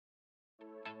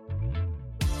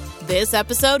This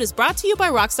episode is brought to you by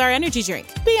Rockstar Energy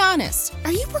Drink. Be honest,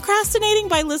 are you procrastinating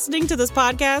by listening to this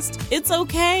podcast? It's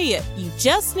okay. You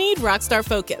just need Rockstar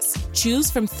Focus. Choose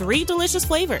from 3 delicious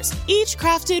flavors, each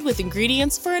crafted with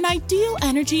ingredients for an ideal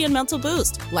energy and mental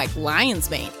boost, like Lion's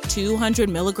Mane, 200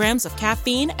 milligrams of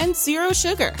caffeine and 0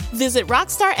 sugar. Visit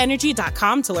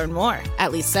rockstarenergy.com to learn more.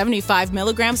 At least 75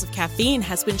 milligrams of caffeine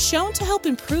has been shown to help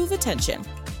improve attention.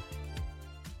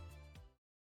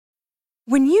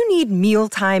 When you need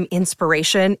mealtime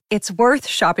inspiration, it's worth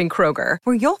shopping Kroger,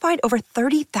 where you'll find over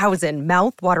 30,000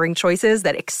 mouth-watering choices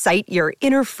that excite your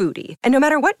inner foodie. And no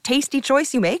matter what tasty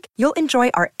choice you make, you'll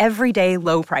enjoy our everyday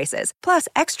low prices, plus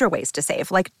extra ways to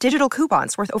save, like digital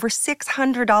coupons worth over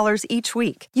 $600 each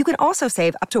week. You can also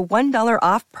save up to $1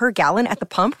 off per gallon at the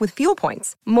pump with fuel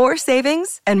points. More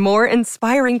savings and more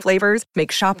inspiring flavors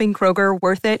make shopping Kroger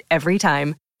worth it every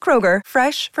time. Kroger,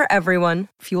 fresh for everyone.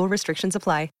 Fuel restrictions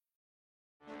apply.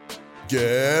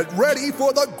 Get ready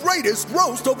for the greatest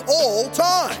roast of all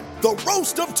time, the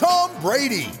Roast of Tom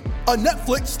Brady, a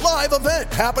Netflix live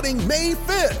event happening May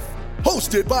 5th.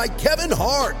 Hosted by Kevin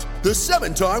Hart, the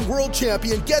 7-time world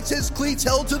champion gets his cleats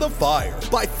held to the fire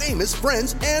by famous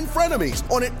friends and frenemies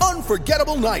on an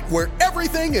unforgettable night where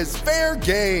everything is fair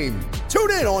game.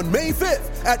 Tune in on May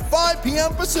 5th at 5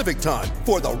 p.m. Pacific time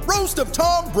for the Roast of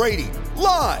Tom Brady,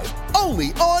 live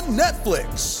only on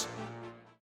Netflix.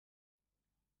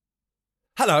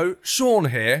 Hello, Sean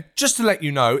here. Just to let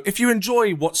you know, if you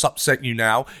enjoy What's Upset You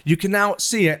Now, you can now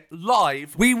see it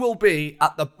live. We will be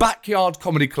at the Backyard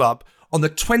Comedy Club on the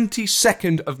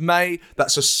 22nd of May.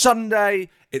 That's a Sunday.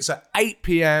 It's at 8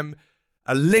 p.m.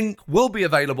 A link will be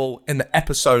available in the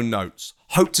episode notes.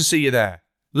 Hope to see you there.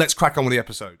 Let's crack on with the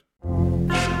episode.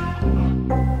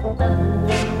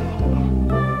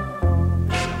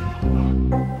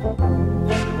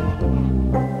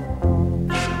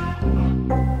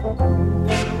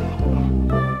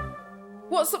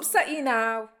 What's upset you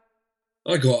now?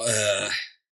 I got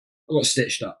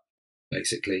stitched up,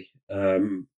 basically.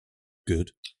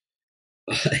 Good.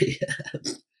 I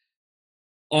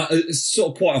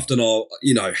sort of quite often I'll,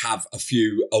 have a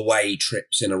few away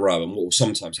trips in a row, and what will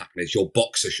sometimes happen is your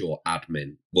boxer short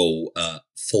admin will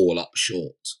fall up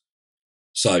short.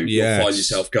 So you'll find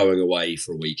yourself going away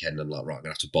for a weekend and like, right, I'm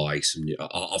gonna have to buy some new.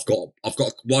 I've got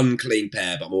one clean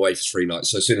pair, but I'm away for 3 nights.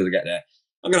 So as soon as I get there,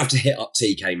 I'm going to have to hit up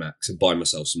TK Maxx and buy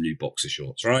myself some new boxer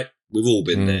shorts, right? We've all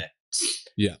been there.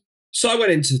 Yeah. So I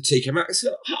went into TK Maxx.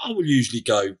 I will usually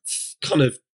go kind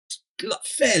of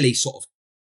fairly sort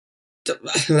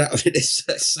of, this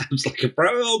sounds like a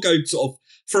pro. I'll go sort of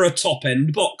for a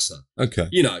top-end boxer. Okay.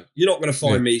 You're not going to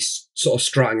find me sort of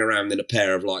strutting around in a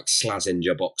pair of like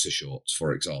Slazenger boxer shorts,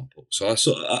 for example. So I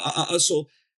saw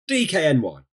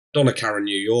DKNY. Donna Karan,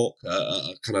 New York,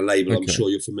 a kind of label I'm sure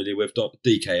you're familiar with.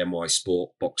 DKNY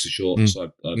Sport boxer shorts. I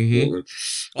bought them.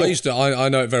 I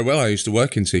know it very well. I used to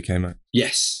work in TK Maxx.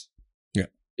 Yes. Yeah.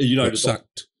 Got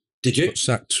sacked. Did you? Got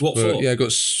sacked. What for? Yeah,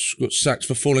 got sacked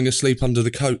for falling asleep under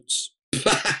the coats.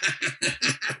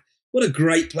 What a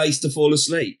great place to fall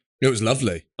asleep. It was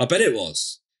lovely. I bet it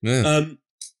was. Yeah.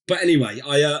 But anyway,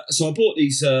 I bought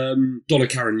these Donna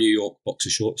Karan New York boxer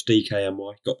shorts,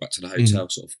 DKNY. Got back to the hotel,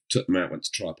 sort of took them out, went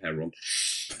to try a pair on.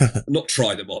 Not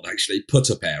try them on, actually, put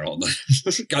a pair on. Go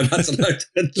back to the hotel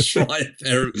and try a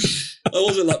pair of. I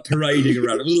wasn't like parading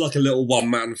around. It wasn't like a little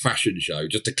one-man fashion show,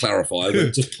 just to clarify. I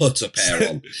went to put a pair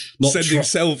on. Not sending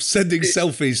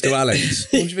selfies to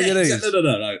Alex. What do you think it is?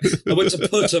 No. I went to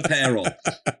put a pair on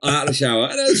out of the shower.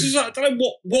 And I don't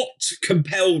know what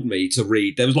compelled me to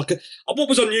read. There was like what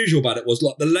was unusual about it was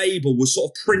like the label was sort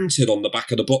of printed on the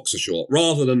back of the boxer short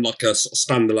rather than like a sort of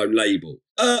standalone label.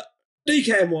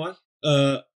 DKNY,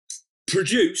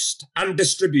 produced and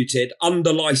distributed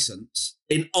under license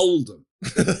in Oldham.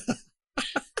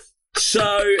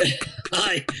 So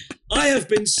I have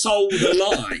been sold a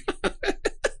lie.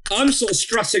 I'm sort of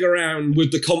strutting around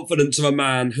with the confidence of a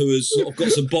man who has sort of got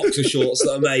some boxer shorts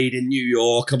that are made in New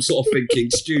York. I'm sort of thinking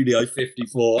Studio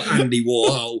 54, Andy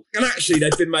Warhol. And actually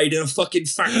they've been made in a fucking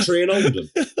factory in Oldham.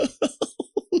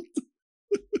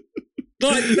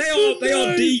 Like they are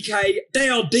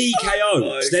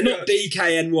DKOs. They're not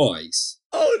DKNYs.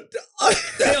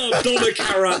 They are Donna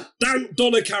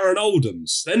Karan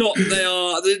Oldhams.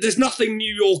 There's nothing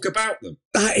New York about them.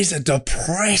 That is a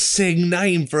depressing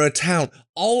name for a town.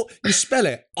 You spell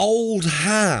it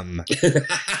Oldham.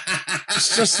 It's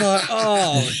just like,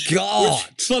 oh God.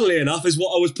 Which, funnily enough, is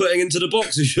what I was putting into the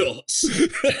boxer shorts.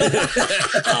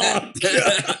 Oh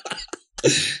God.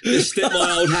 Just stick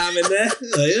my old ham in there.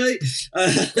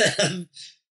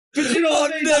 But you know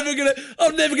what I mean?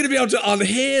 I'm never gonna be able to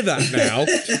unhear that now.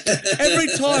 Every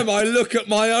time I look at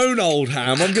my own old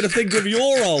ham, I'm gonna think of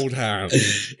your old ham.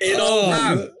 Old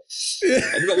ham.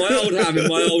 I've got my old ham in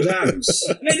my old hams.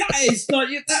 I mean, that is like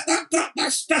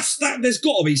that's there's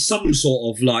got to be some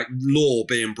sort of like law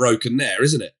being broken there,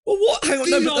 isn't it? Well, what? Hang on,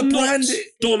 These no, are but the not brand.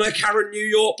 Donna Karan New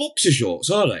York boxer shorts,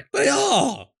 are they? They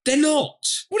are. They're not.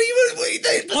 What are you?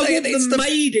 I want them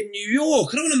made in New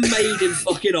York. I don't want them made in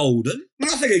fucking Oldham.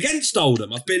 Nothing against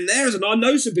Oldham. I've been there, and I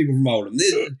know some people from Oldham.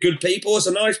 They're good people. It's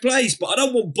a nice place, but I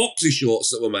don't want boxer shorts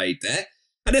that were made there.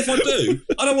 And if I do,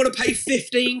 I don't want to pay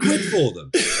 15 quid for them.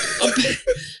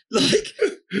 Like,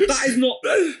 that is not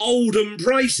Oldham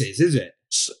prices, is it?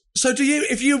 So do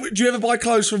you ever buy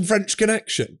clothes from French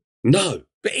Connection? No.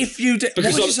 But if you did,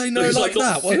 why did you say no like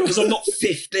that? Because I'm not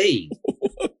 15.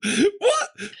 What?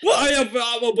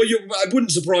 It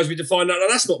wouldn't surprise me to find out that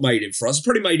that's not made in France. It's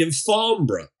probably made in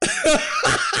Farnborough.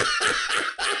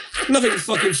 Nothing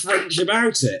fucking French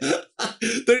about it.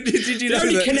 Did you know the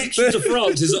only that connection to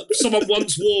France is that someone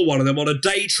once wore one of them on a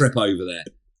day trip over there.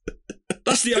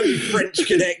 That's the only French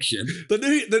connection.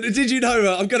 Did you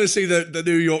know I'm going to see the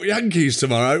New York Yankees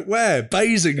tomorrow? Where?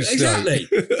 Basingstoke. Exactly.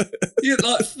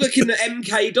 Like fucking the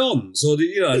MK Dons or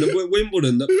the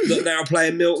Wimbledon that now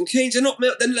playing Milton Keynes.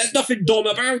 There's nothing Don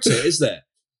about it, is there?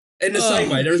 In the same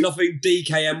way, there is nothing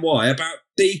DKNY about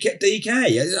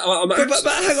DK. I'm but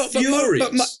hang on,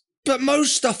 furious. But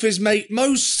most stuff is made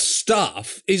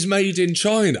in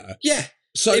China. Yeah.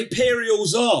 So Imperial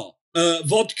Tsar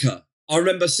vodka. I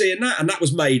remember seeing that, and that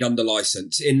was made under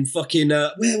license in fucking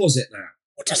where was it now?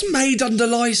 What does made under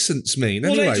license mean?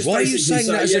 Anyway, why are you saying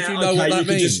that as if you know what that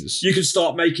means? You can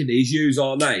start making these, use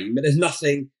our name, but there's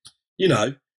nothing,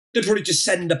 they'd probably just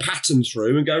send a pattern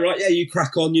through and go, right, yeah, you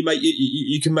crack on,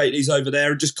 you can make these over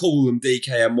there and just call them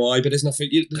DKNY, but there's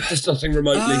nothing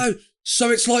remotely. So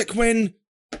it's like when,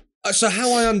 so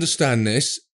how I understand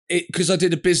this, because I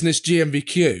did a business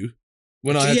GMVQ,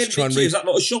 when I had to try and read. Is that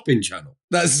not a shopping channel?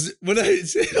 That's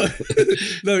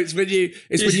it's when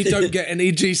you don't get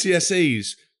any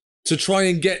GCSEs to try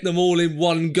and get them all in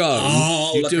one go.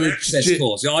 Oh, like an access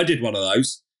course. Yeah, I did one of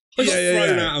those. I got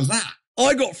thrown out of that.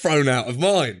 I got thrown out of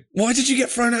mine. Why did you get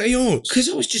thrown out of yours? Because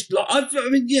I was just like, as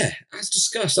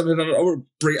discussed. I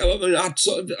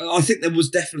think there was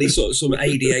definitely sort of some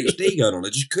ADHD going on. I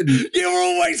just couldn't. You're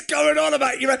always going on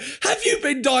about Have you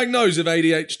been diagnosed with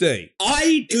ADHD?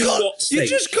 I do not think. You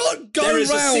just can't go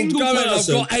around going, I've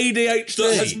got ADHD.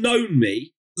 That has known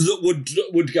me that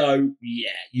would go, yeah,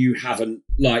 you haven't,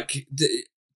 like...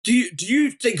 Do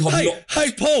you think I'm not...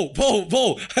 Hey,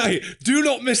 Paul, hey, do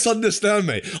not misunderstand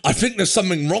me. I think there's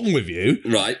something wrong with you.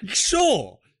 Right.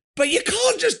 Sure. But you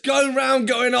can't just go around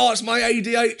going, oh, it's my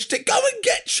ADHD. Go and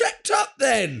get checked up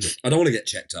then. I don't want to get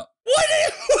checked up. Why do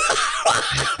you...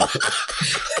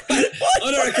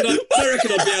 I don't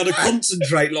reckon I'll be able to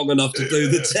concentrate long enough to do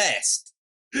the test.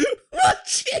 What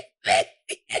do you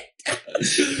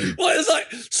mean? What is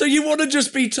like... So you want to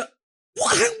just be...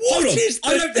 What is the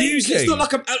I don't use it. It's not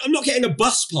like I'm not getting a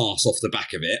bus pass off the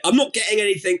back of it. I'm not getting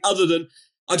anything other than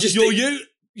I just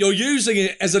you're using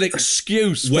it as an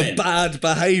excuse for bad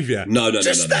behaviour. No.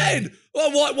 Then.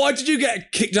 Well, why did you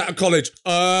get kicked out of college?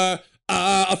 I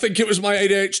think it was my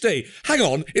ADHD. Hang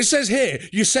on, it says here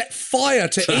you set fire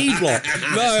to E-block.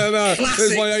 No, it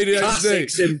was my ADHD. Classic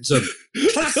symptom.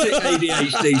 Classic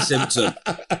ADHD symptom.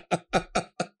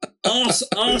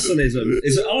 Arsonism.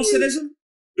 Is it arsonism?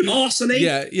 Arsony?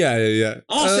 Yeah.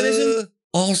 Arsonism?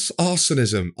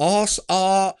 Arsonism.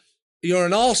 You're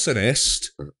an arsonist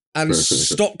and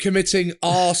stop committing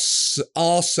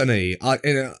arsony. I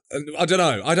don't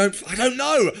know. I don't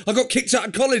know. I got kicked out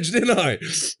of college, didn't I?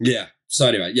 Yeah. So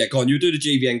anyway, yeah, go on. You do the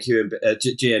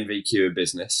GNVQ in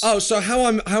business. Oh, so how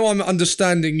I'm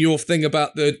understanding your thing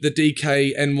about the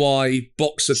DKNY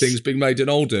boxer things being made in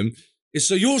Oldham is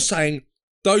so you're saying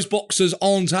those boxers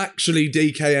aren't actually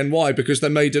DKNY because they're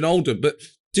made in Oldham. But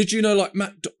did you know, like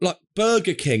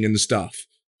Burger King and stuff,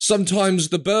 sometimes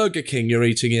the Burger King you're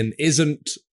eating in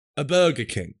isn't a Burger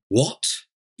King. What?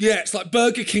 Yeah, it's like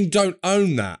Burger King don't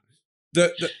own that.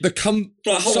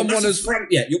 Someone has... what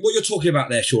you're talking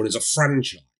about there, Sean, is a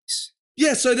franchise.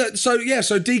 Yeah, so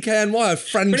DKNY have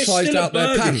franchised out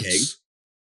their pants. King.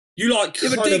 You like,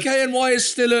 yeah, but DKNY is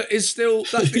still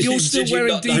you're still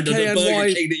wearing DKNY. The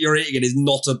Burger King that you're eating in is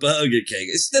not a Burger King.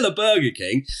 It's still a Burger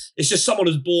King. It's just someone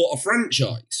has bought a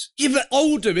franchise. Yeah, but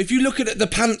Oldham, if you look at it, the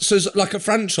pants as like a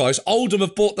franchise, Oldham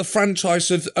have bought the franchise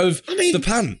of the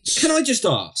pants. Can I just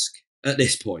ask at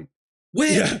this point,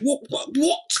 what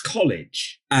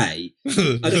college, A,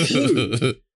 and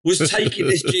who was taking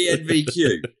this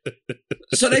GNVQ.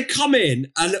 So they'd come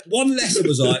in, and one lesson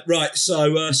was like, right,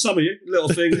 so some of you, little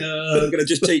thing, I'm going to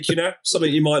just teach you now,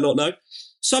 something you might not know.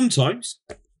 Sometimes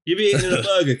you'll be eating a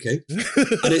Burger King,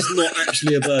 and it's not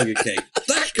actually a Burger King.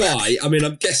 That guy, I mean,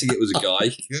 I'm guessing it was a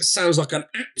guy, sounds like an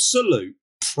absolute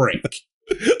prick.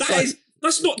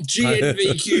 That's not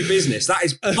GNVQ business.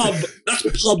 That's pub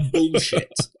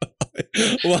bullshit.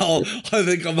 Well, I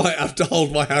think I might have to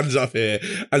hold my hands up here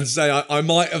and say I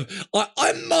might have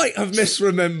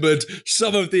misremembered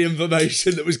some of the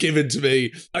information that was given to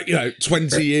me,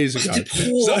 20 years ago.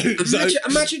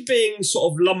 Imagine being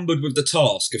sort of lumbered with the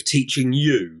task of teaching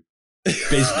you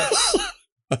business.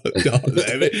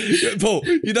 Paul,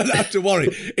 you don't have to worry.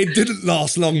 It didn't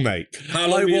last long, mate. How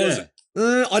long were you there?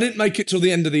 I didn't make it till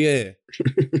the end of the year.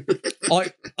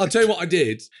 I'll tell you what I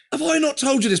did. Have I not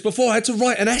told you this before? I had to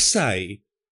write an essay.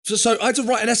 So I had to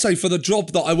write an essay for the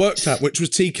job that I worked at, which was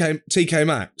TK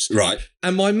Maxx. Right.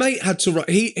 And my mate had to write.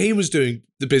 He was doing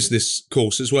the business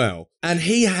course as well, and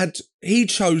he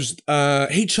chose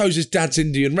his dad's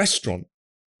Indian restaurant,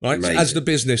 right, Amazing. as the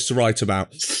business to write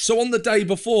about. So on the day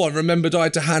before, I remembered I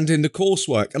had to hand in the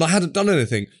coursework, and I hadn't done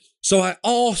anything. So I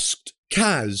asked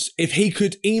Kaz if he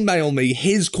could email me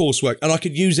his coursework and I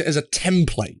could use it as a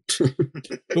template.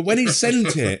 But when he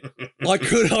sent it, I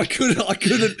couldn't.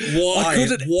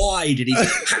 Why did he?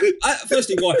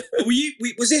 Firstly, why?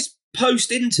 Was this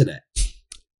post-internet?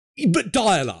 But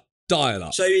dial up.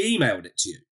 So he emailed it to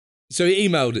you. So he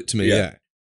emailed it to me, yeah.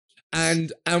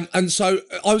 And so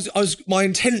I was. My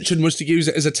intention was to use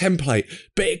it as a template,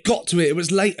 but it got to it. It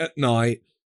was late at night.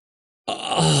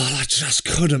 I just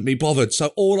couldn't be bothered.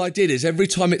 So all I did is every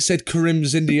time it said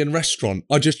Karim's Indian Restaurant,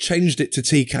 I just changed it to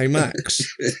TK Maxx.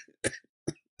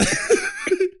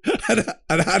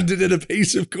 and handed in a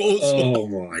piece of coursework. Oh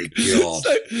my God.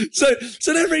 So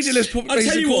they're reading this piece of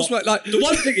coursework. Like, the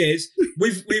one thing is,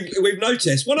 we've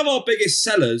noticed one of our biggest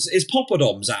sellers is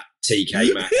poppadoms at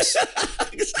TK Maxx.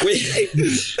 Exactly.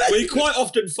 We quite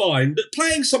often find that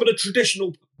playing some of the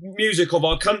traditional music of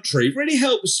our country really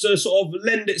helps to sort of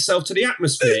lend itself to the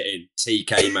atmosphere in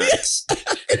TK Maxx.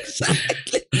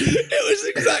 Exactly. It was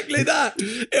exactly that.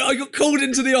 I got called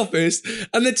into the office,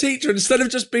 and the teacher, instead of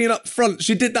just being up front,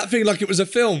 she did that thing like it was a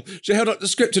film. She held up the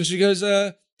script and she goes,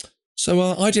 so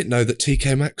I didn't know that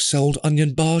TK Maxx sold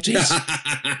onion barges.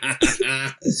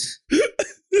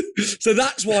 So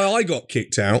that's why I got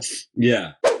kicked out.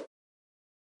 Yeah.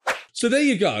 So there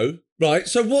you go. Right.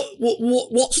 So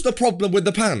what's the problem with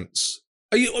the pants?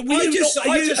 Are you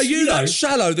that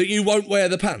shallow that you won't wear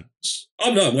the pants?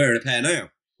 I'm not wearing a pair now.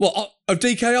 What, of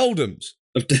DK Oldham's?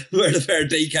 I'm wearing a pair of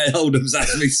DK Oldham's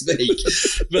as we speak.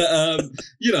 But,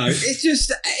 it's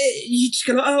just, you just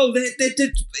go,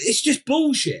 it's just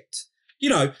bullshit.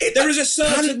 There is a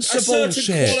certain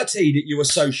quality that you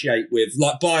associate with,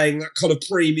 like buying that kind of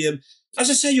premium. As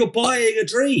I say, you're buying a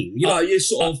dream. You're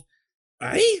sort of...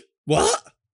 Hey? What?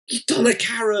 It's Donna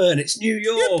Karan, it's New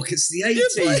York, it's the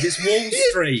 80s, it's Wall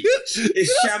Street,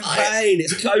 it's champagne,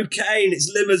 it's cocaine, it's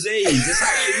limousines. It's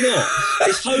actually not.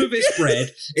 It's Hovis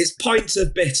bread, it's pints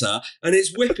of bitter, and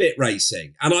it's whippet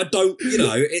racing. And I don't,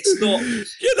 it's not.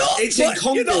 It's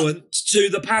incongruent to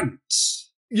the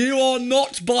pants. You are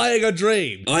not buying a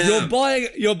dream. I am.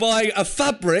 You're buying a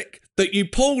fabric that you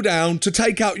pull down to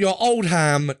take out your old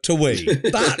ham to wee.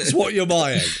 That's what you're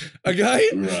buying. Okay?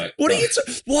 Right. What are you...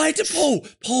 Why do...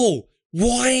 Paul,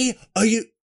 why are you...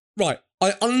 Right,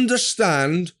 I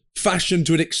understand fashion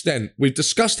to an extent. We've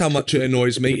discussed how much it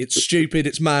annoys me. It's stupid,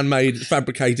 it's man-made, it's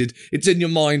fabricated, it's in your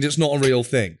mind, it's not a real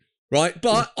thing. Right?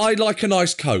 But I like a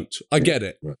nice coat. I get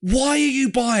it. Right. Why are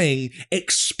you buying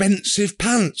expensive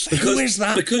pants? Who is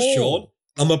that Because, for? Sean,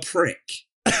 I'm a prick.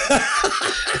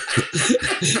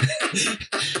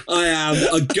 I am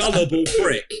a gullible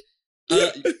prick. All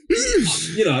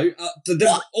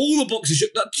the boxes. Do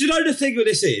you know the thing with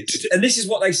this is? And this is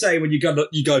what they say when you go.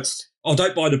 Oh,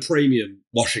 don't buy the premium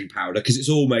washing powder because it's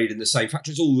all made in the same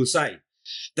factory. It's all the same.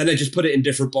 Then they just put it in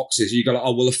different boxes. You go like,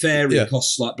 oh well, a fairy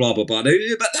costs like blah blah blah.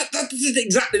 But that's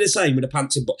exactly the same with the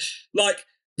pants in box. Like.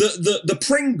 The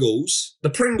Pringles, the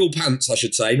Pringle pants, I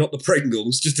should say, not the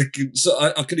Pringles.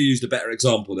 I could have used a better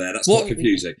example there. That's quite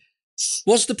confusing.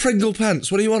 What's the Pringle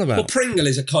pants? What are you on about? Well, Pringle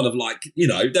is a kind of like,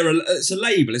 it's a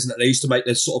label, isn't it? They used to make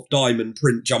those sort of diamond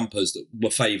print jumpers that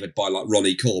were favoured by like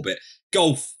Ronnie Corbett.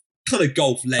 Golf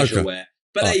leisure wear.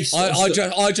 But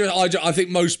I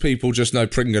think most people just know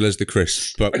Pringle as the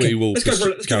crisp, but we will. Let's go for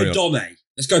Donne.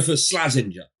 Let's go for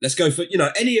Slazenger. Let's go for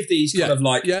any of these kind of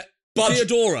like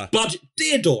Deodora.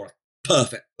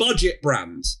 Perfect. Budget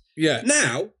brands. Yeah.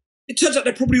 Now, it turns out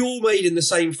they're probably all made in the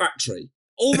same factory.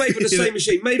 all made by the same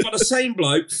machine, made by the same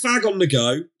bloke, fag on the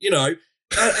go, you know.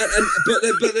 But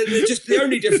they're just, the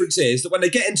only difference is that when they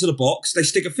get into the box, they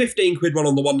stick a 15 quid one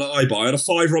on the one that I buy and a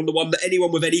 £5 on the one that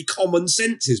anyone with any common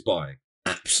sense is buying.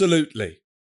 Absolutely,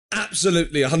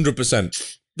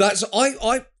 100%. That's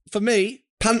for me,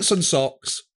 pants and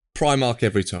socks, Primark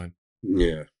every time.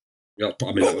 Yeah, I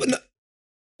mean,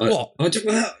 what?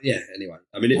 Anyway,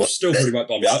 I mean, it's still pretty much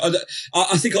by me.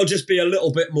 I think I'll just be a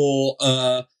little bit more,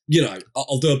 I'll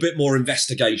do a bit more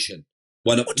investigation.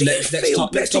 What do you feel?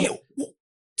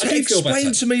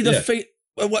 Explain to me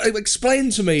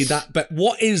explain to me that, but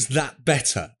what is that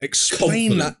better?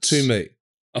 Explain that to me.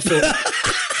 I feel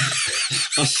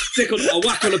I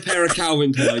whack on a pair of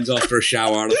Calvin Kleins after a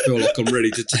shower and I feel like I'm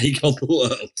ready to take on the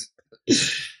world.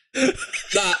 I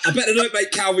bet they don't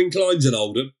make Calvin Kleins in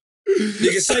Oldham.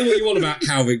 You can say what you want about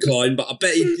Calvin Klein, but I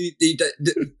bet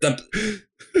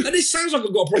and it sounds like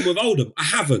I've got a problem with Oldham. I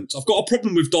haven't. I've got a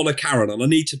problem with Donna Karen, and I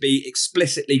need to be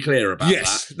explicitly clear about that.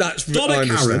 Yes, that's Donna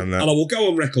Karen, and I will go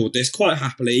on record this quite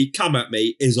happily. Come at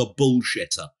me, is a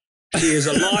bullshitter. She is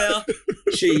a liar.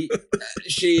 She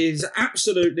is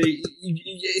absolutely.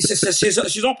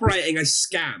 She's operating a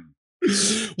scam.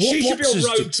 She should be on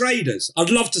Road Traders. I'd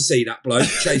love to see that bloke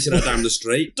chasing her down the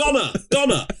street. Donna,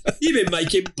 you've been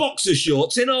making boxer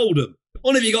shorts in Oldham.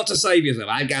 What have you got to say for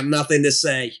yourself? I've got nothing to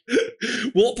say.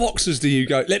 What boxers do you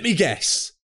go? Let me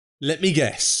guess.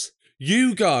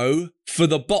 You go for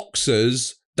the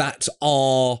boxers that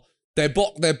are they're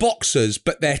boxers,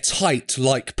 but they're tight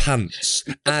like pants.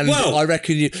 And I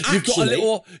reckon you've got a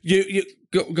little. You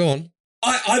go on.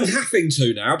 I'm having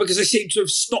to now because I seem to have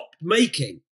stopped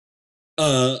making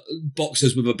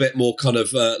boxers with a bit more kind of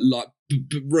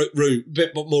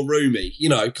bit more roomy. You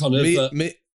know, kind of.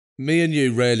 Me and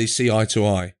you rarely see eye to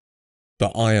eye,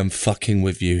 but I am fucking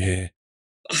with you here.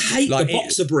 I hate the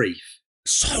boxer brief.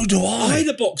 So do I.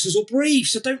 Either boxers or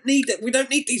briefs. I don't need that. We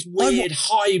don't need these weird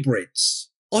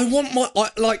hybrids. I want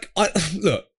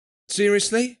look,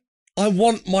 seriously, I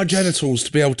want my genitals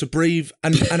to be able to breathe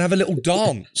and have a little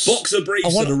dance. Boxer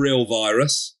briefs are the real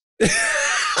virus.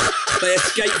 They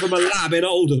escaped from a lab in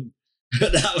Oldham.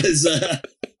 That was...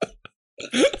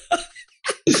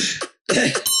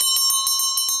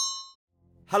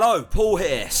 Hello, Paul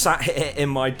here, sat here in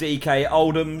my DK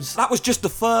Oldhams. That was just the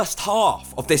first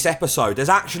half of this episode. There's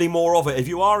actually more of it. If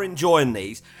you are enjoying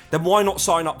these, then why not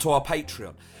sign up to our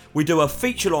Patreon? We do a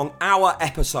feature-long hour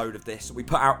episode of this that we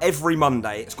put out every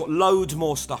Monday. It's got loads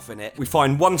more stuff in it. We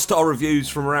find one-star reviews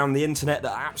from around the internet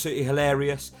that are absolutely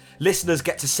hilarious. Listeners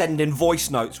get to send in voice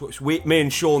notes, which me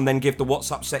and Sean then give the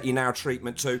What's Upset You Now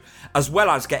treatment to, as well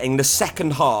as getting the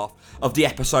second half of the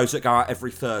episodes that go out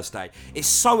every Thursday. It's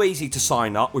so easy to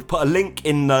sign up. We've put a link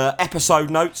in the episode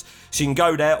notes, so you can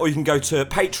go there, or you can go to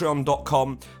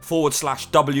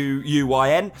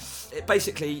patreon.com/WUYN. It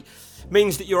basically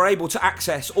means that you're able to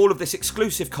access all of this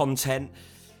exclusive content.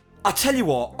 I tell you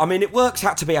what, I mean, it works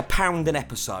out to be £1 an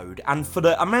episode, and for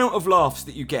the amount of laughs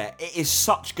that you get, it is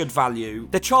such good value.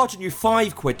 They're charging you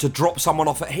 £5 to drop someone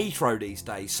off at Heathrow these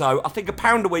days, so I think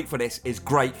 £1 a week for this is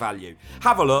great value.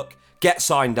 Have a look, get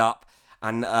signed up,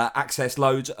 and access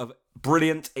loads of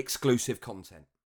brilliant exclusive content.